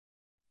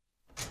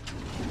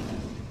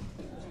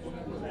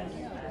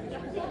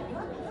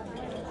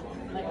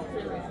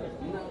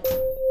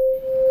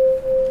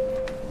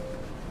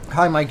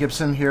Hi, Mike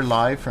Gibson here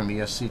live from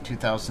ESC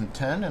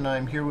 2010, and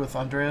I'm here with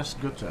Andreas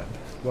Gupta.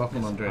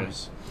 Welcome,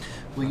 Andreas.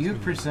 Well, you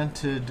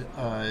presented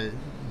I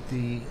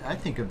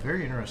think, a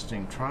very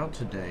interesting trial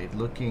today,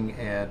 looking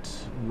at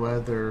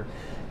whether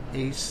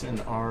ACE and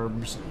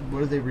ARBs,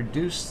 whether they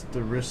reduce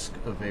the risk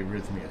of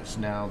arrhythmias.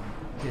 Now,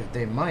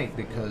 they might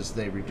because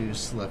they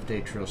reduce left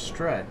atrial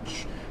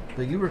stretch,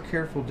 but you were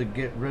careful to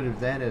get rid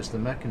of that as the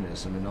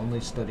mechanism and only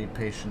studied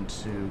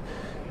patients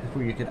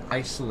where you could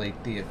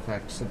isolate the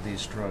effects of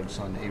these drugs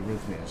on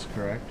arrhythmias,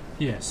 correct?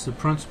 Yes, the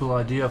principal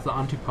idea of the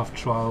ANTIPUF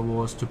trial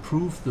was to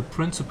prove the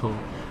principle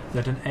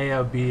that an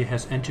ARB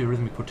has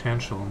antiarrhythmic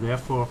potential, and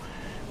therefore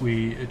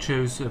we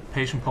chose a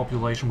patient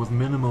population with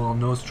minimal or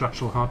no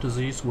structural heart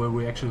disease, where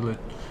we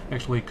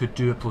actually could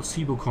do a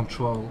placebo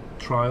control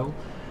trial,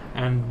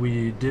 and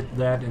we did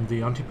that in the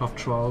ANTIPUF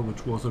trial,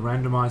 which was a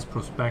randomized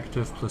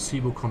prospective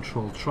placebo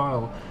controlled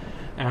trial,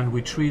 and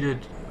we treated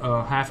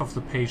half of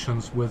the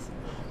patients with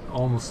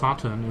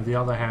olmesartan and the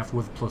other half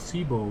with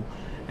placebo,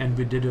 and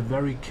we did a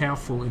very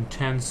careful,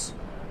 intense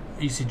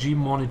ECG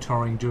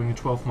monitoring during a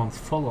 12-month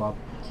follow-up,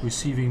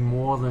 receiving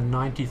more than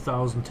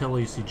 90,000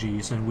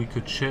 tele-ECGs, and we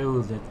could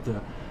show that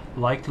the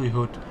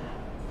likelihood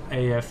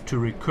AF to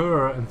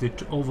recur and the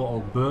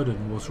overall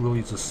burden was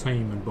really the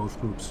same in both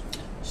groups.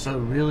 So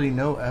really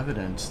no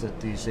evidence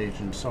that these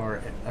agents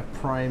are a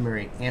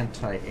primary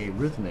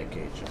anti-arrhythmic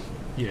agent.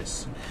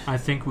 Yes, I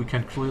think we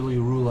can clearly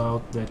rule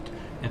out that,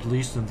 at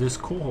least in this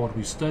cohort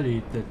we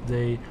studied, that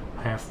they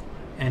have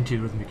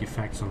antiarrhythmic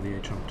effects on the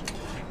agent.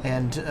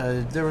 And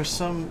there was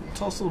some,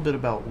 tell us a little bit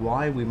about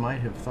why we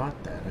might have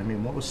thought that. I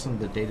mean, what was some of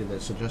the data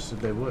that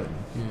suggested they would?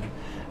 Yeah.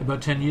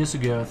 About 10 years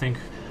ago, I think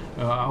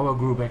our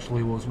group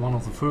actually was one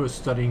of the first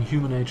studying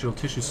human atrial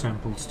tissue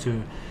samples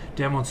to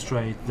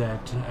demonstrate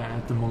that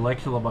at the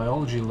molecular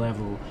biology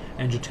level,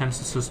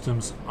 angiotensin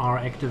systems are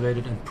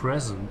activated and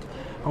present.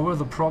 However,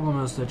 the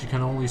problem is that you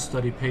can only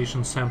study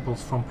patient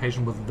samples from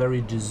patients with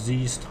very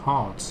diseased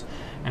hearts,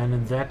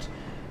 and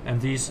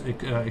these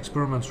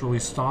experiments really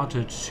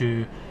started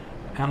to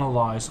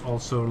analyze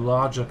also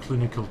larger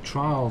clinical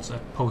trials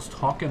at post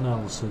hoc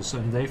analysis,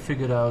 and they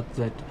figured out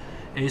that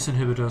ACE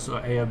inhibitors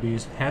or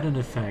ARBs had an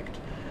effect,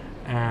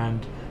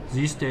 and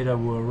these data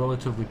were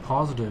relatively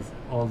positive,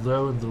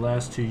 although in the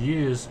last 2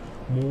 years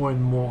more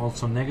and more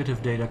also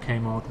negative data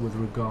came out with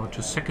regard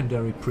to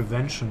secondary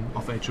prevention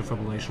of atrial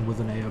fibrillation with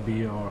an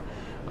ARB or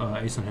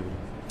ACE inhibitor.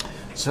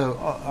 So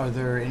are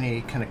there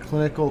any kind of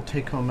clinical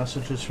take-home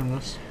messages from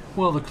this?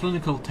 Well, the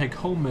clinical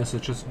take-home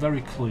message is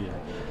very clear.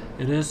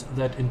 It is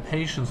that in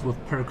patients with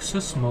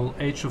paroxysmal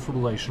atrial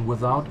fibrillation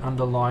without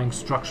underlying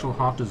structural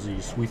heart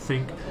disease, we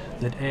think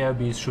that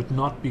ARBs should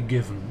not be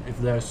given if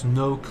there is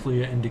no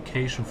clear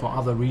indication for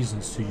other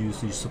reasons to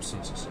use these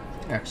substances.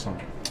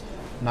 Excellent.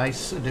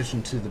 Nice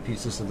addition to the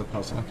pieces of the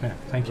puzzle. Okay,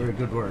 thank you. Very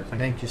good work.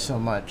 Thank you so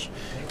much.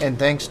 And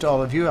thanks to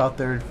all of you out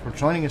there for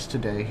joining us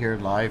today here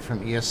live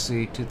from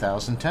ESC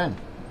 2010.